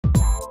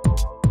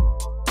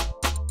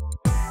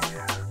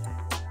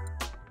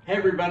Hey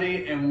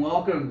everybody, and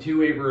welcome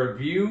to a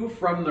review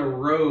from the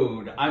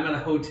road. I'm at a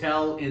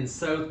hotel in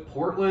South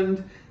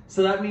Portland,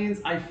 so that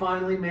means I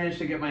finally managed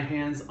to get my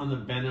hands on the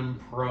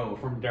Venom Pro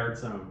from Dart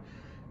Zone.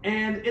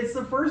 And it's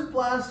the first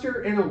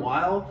blaster in a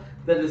while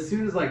that as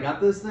soon as I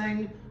got this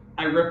thing,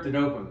 I ripped it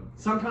open.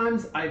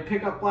 Sometimes I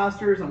pick up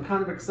blasters, I'm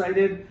kind of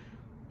excited,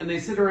 and they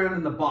sit around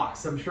in the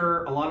box. I'm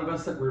sure a lot of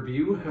us that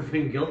review have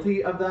been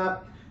guilty of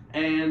that.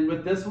 And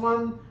with this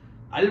one,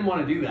 I didn't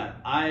want to do that.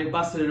 I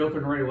busted it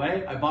open right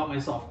away. I bought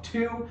myself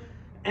two,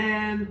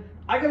 and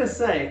I gotta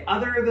say,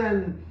 other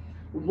than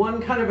one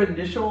kind of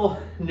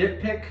initial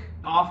nitpick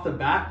off the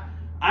bat,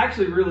 I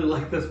actually really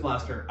like this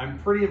blaster. I'm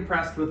pretty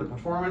impressed with the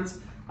performance.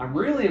 I'm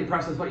really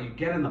impressed with what you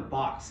get in the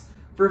box.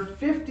 For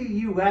 50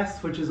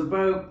 US, which is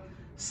about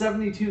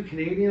 72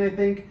 Canadian, I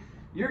think,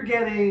 you're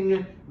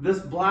getting this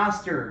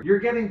blaster, you're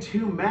getting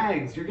two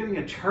mags, you're getting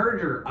a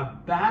charger, a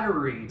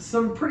battery,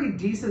 some pretty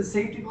decent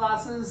safety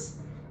glasses.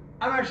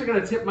 I'm actually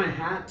gonna tip my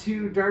hat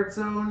to Dart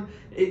Zone.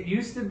 It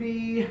used to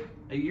be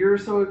a year or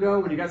so ago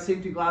when you got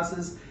safety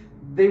glasses,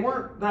 they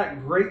weren't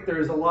that great.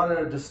 There's a lot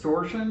of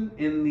distortion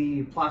in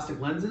the plastic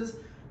lenses.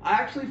 I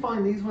actually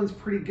find these ones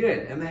pretty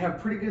good, and they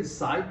have pretty good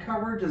side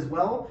coverage as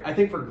well. I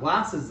think for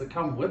glasses that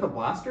come with a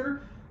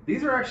blaster,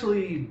 these are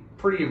actually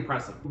pretty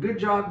impressive. Good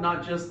job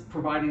not just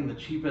providing the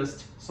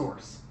cheapest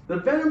source. The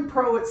Venom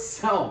Pro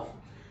itself,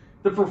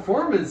 the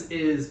performance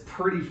is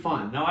pretty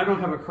fun. Now I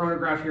don't have a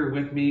chronograph here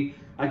with me.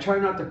 I try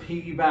not to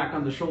piggyback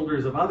on the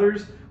shoulders of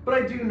others, but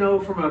I do know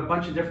from a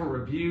bunch of different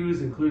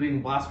reviews,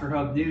 including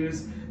BlasterHub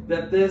news,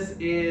 that this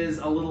is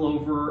a little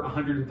over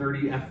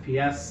 130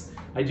 FPS.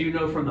 I do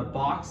know from the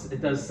box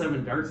it does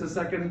 7 darts a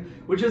second,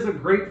 which is a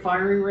great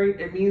firing rate.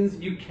 It means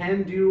you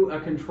can do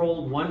a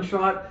controlled one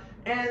shot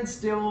and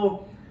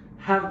still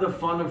have the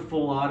fun of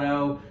full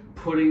auto,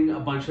 putting a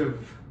bunch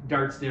of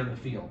darts down the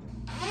field.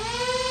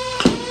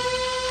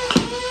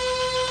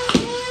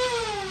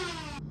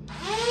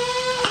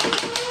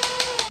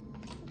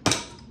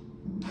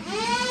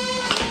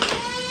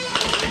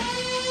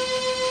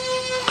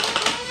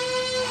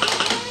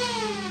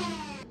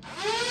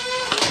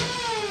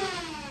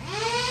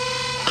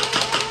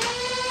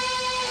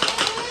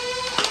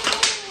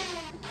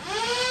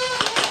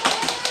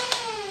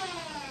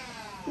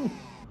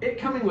 It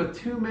coming with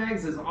two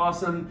mags is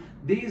awesome.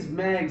 These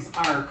mags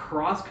are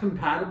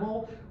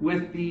cross-compatible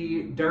with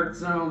the Dart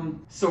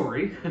Zone,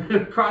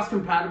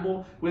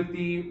 cross-compatible with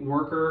the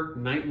Worker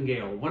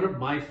Nightingale, one of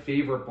my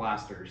favorite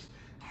blasters.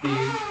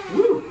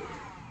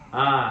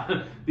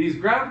 These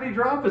gravity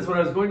drop is what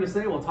I was going to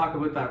say. We'll talk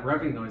about that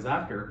revving noise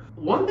after.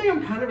 One thing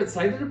I'm kind of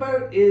excited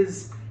about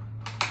is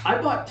I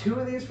bought 2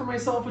 of these for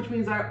myself, which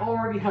means I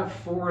already have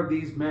 4 of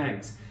these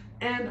mags.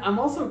 And I'm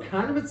also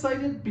kind of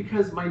excited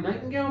because my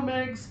Nightingale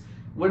mags,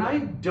 when I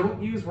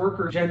don't use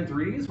Worker Gen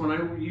 3s, when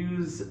I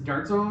use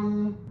Dart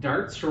Zone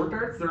darts, short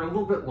darts, they're a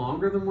little bit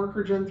longer than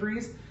Worker Gen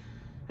 3s.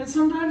 And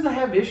sometimes I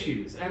have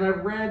issues, and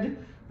I've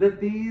read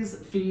that these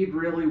feed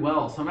really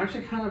well. So I'm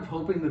actually kind of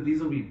hoping that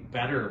these will be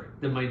better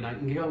than my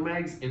Nightingale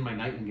mags in my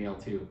Nightingale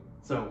 2.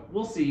 So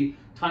we'll see,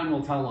 time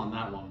will tell on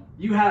that one.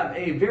 You have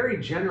a very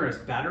generous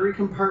battery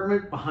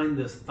compartment behind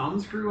this thumb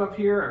screw up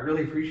here. I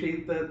really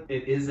appreciate that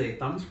it is a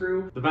thumb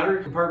screw. The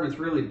battery compartment's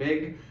really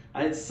big.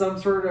 It's some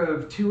sort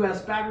of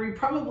 2S battery,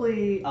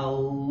 probably a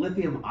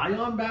lithium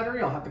ion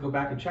battery. I'll have to go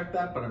back and check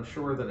that, but I'm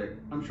sure that it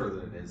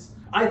is.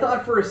 I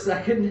thought for a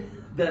second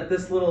that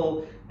this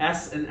little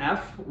S and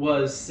F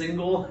was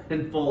single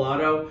and full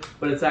auto,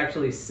 but it's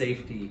actually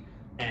safety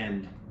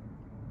and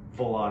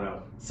full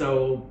auto.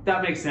 So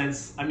that makes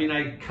sense. I mean,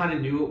 I kind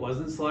of knew it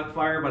wasn't select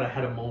fire, but I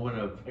had a moment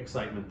of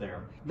excitement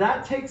there.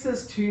 That takes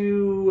us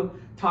to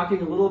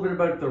talking a little bit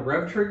about the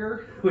rev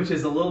trigger, which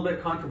is a little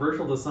bit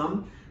controversial to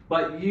some,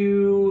 but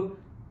you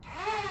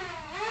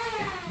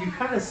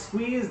kind of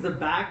squeeze the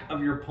back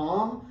of your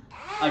palm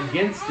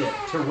against it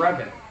to rev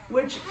it,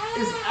 which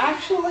is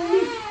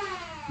actually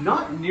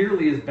not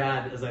nearly as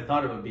bad as I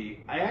thought it would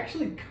be. I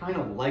actually kind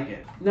of like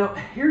it. Now,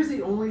 here's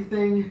the only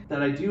thing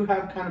that I do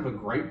have kind of a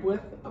gripe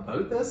with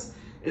about this,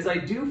 is I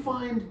do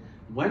find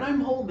when I'm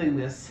holding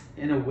this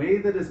in a way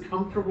that is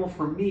comfortable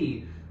for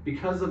me,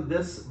 because of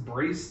this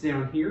brace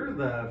down here,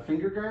 the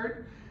finger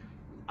guard,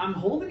 I'm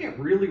holding it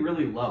really,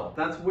 really low.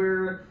 That's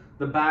where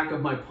the back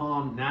of my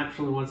palm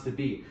naturally wants to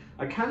be.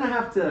 I kind of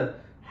have to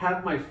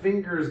have my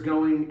fingers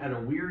going at a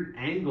weird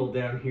angle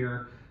down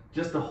here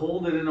just to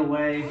hold it in a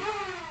way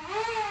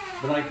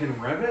that I can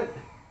rev it.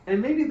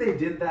 And maybe they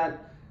did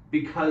that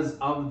because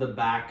of the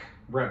back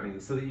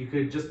revving, so that you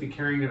could just be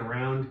carrying it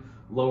around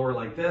lower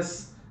like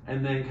this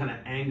and then kind of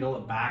angle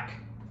it back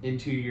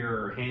into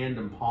your hand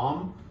and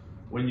palm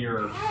when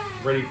you're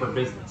ready for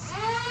business.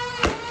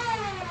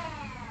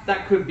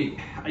 That could be.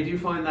 I do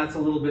find that's a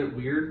little bit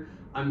weird.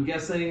 I'm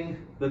guessing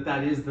that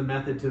that is the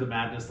method to the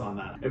madness on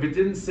that. If it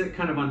didn't sit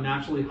kind of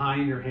unnaturally high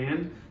in your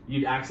hand,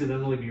 you'd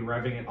accidentally be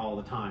revving it all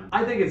the time.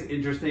 I think it's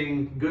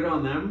interesting. Good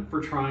on them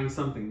for trying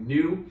something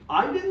new.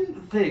 I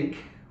didn't think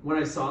when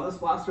I saw this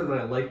blaster that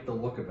I liked the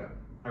look of it.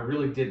 I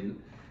really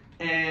didn't.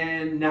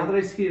 And now that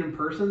I see it in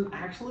person, I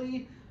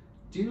actually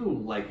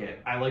do like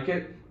it. I like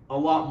it a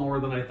lot more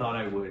than I thought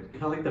I would.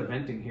 Kind of like the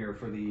venting here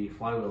for the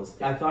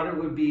flywheels. I thought it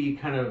would be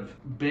kind of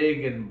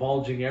big and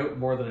bulging out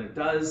more than it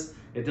does.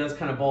 It does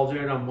kind of bulge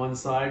out on one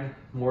side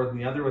more than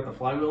the other with the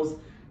flywheels,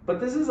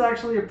 but this is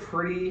actually a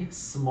pretty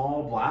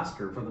small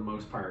blaster for the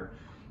most part.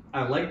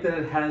 I like that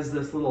it has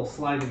this little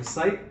sliding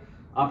sight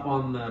up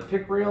on the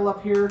pick rail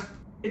up here.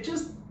 It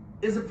just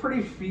is a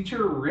pretty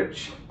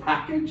feature-rich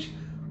package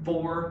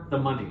for the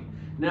money.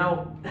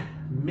 Now,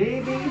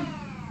 maybe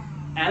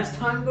as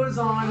time goes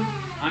on,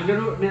 I'm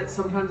going to admit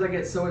sometimes I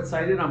get so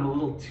excited I'm a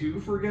little too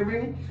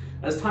forgiving.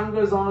 As time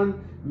goes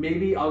on,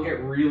 maybe I'll get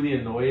really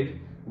annoyed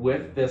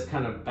with this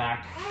kind of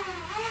back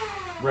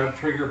rev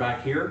trigger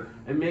back here,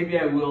 and maybe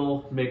I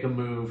will make a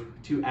move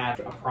to add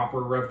a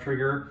proper rev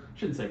trigger. I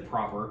shouldn't say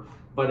proper,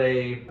 but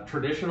a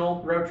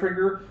traditional rev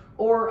trigger.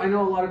 Or I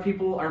know a lot of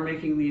people are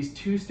making these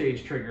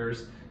two-stage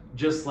triggers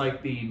just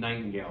like the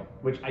Nightingale,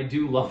 which I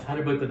do love that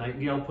about the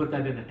Nightingale. Put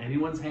that into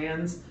anyone's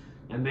hands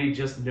and they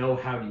just know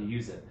how to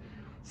use it.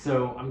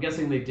 So I'm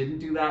guessing they didn't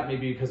do that,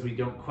 maybe because we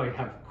don't quite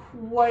have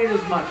quite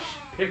as much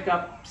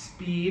pickup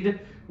speed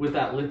with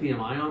that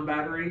lithium ion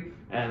battery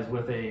as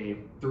with a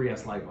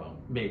 3S LiPo,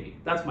 maybe.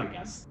 That's my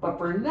guess. But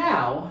for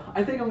now,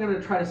 I think I'm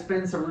gonna try to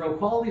spend some real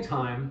quality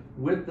time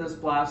with this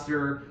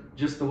blaster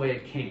just the way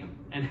it came.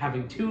 And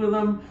having two of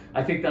them,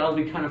 I think that'll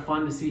be kind of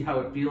fun to see how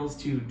it feels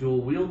to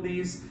dual wield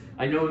these.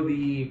 I know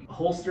the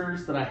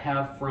holsters that I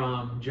have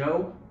from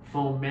Joe,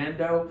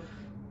 FoaMando,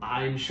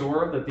 I'm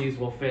sure that these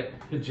will fit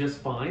just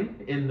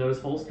fine in those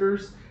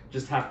holsters.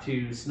 Just have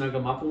to snug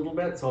them up a little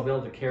bit so I'll be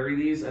able to carry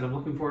these, and I'm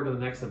looking forward to the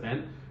next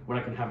event when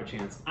I can have a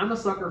chance. I'm a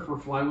sucker for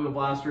flywheel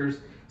blasters,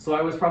 so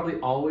I was probably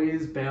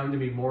always bound to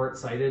be more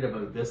excited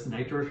about this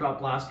NitroShot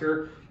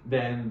blaster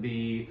than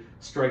the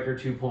Striker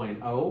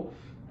 2.0,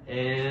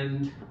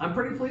 and I'm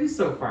pretty pleased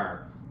so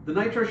far. The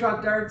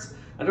NitroShot darts,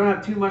 I don't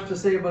have too much to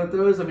say about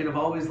those. I mean, I've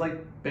always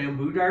liked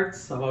bamboo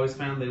darts. I've always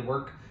found they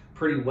work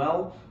pretty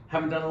well.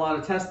 Haven't done a lot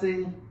of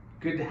testing.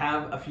 Good to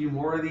have a few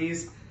more of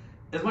these.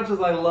 As much as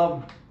I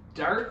love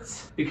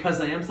darts, because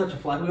I am such a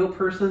flywheel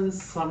person,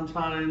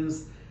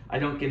 sometimes I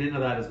don't get into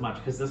that as much,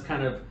 because this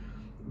kind of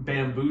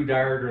bamboo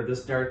dart or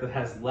this dart that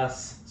has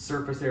less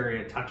surface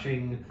area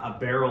touching a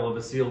barrel of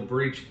a sealed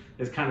breech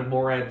is kind of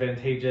more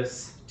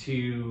advantageous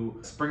to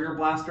Springer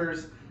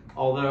blasters.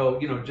 Although,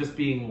 you know, just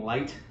being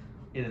light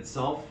in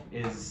itself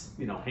is,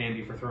 you know,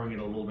 handy for throwing it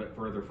a little bit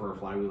further for a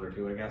flywheel or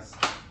two, I guess.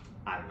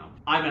 I don't know.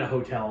 I'm at a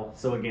hotel,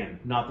 so again,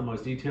 not the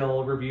most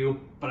detailed review,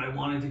 but I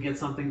wanted to get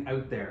something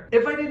out there.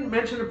 If I didn't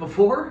mention it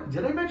before,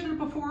 did I mention it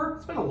before?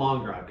 It's been a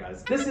long drive,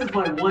 guys. This is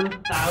my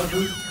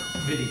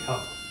 1000th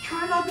video.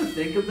 Try not to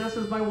think of this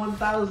as my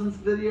 1000th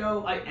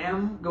video. I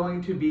am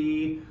going to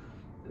be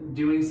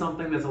doing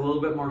something that's a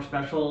little bit more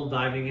special,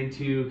 diving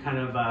into kind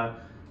of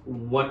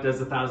what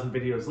does 1,000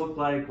 videos look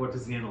like? What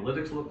does the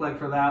analytics look like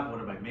for that? What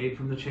have I made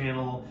from the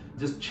channel?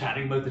 Just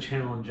chatting about the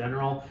channel in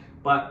general.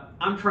 But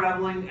I'm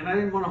traveling and I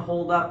didn't want to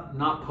hold up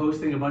not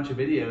posting a bunch of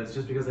videos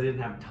just because I didn't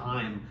have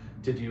time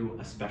to do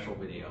a special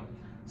video.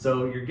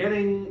 So you're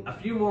getting a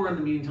few more in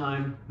the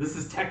meantime. This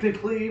is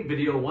technically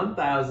video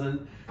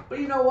 1000, but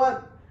you know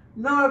what?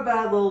 Not a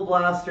bad little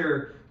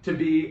blaster to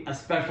be a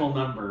special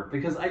number,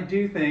 because I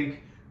do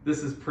think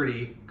this is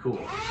pretty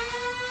cool.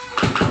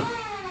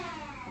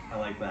 I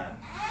like that.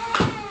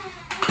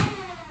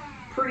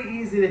 Pretty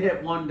easy to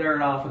hit one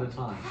dart off at a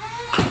time.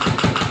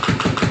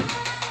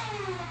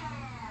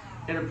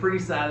 And a pretty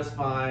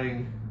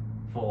satisfying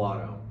full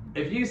auto.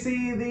 If you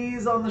see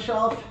these on the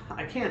shelf,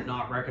 I can't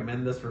not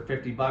recommend this for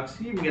 50 bucks.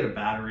 You even get a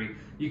battery.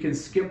 You can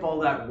skip all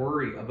that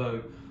worry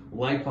about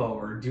LiPo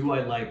or do I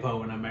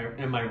LiPo and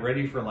am I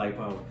ready for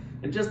LiPo?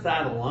 And just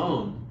that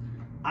alone,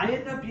 I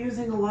end up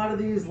using a lot of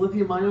these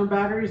lithium ion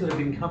batteries that have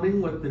been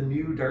coming with the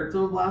new Dart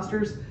Zone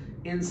blasters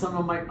in some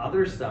of my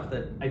other stuff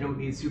that I don't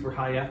need super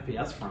high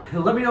FPS from.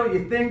 Let me know what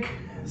you think.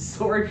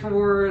 Sorry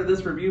for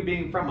this review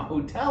being from a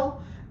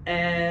hotel,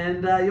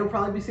 and you'll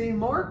probably be seeing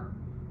more.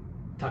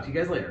 Talk to you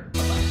guys later.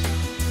 Bye-bye.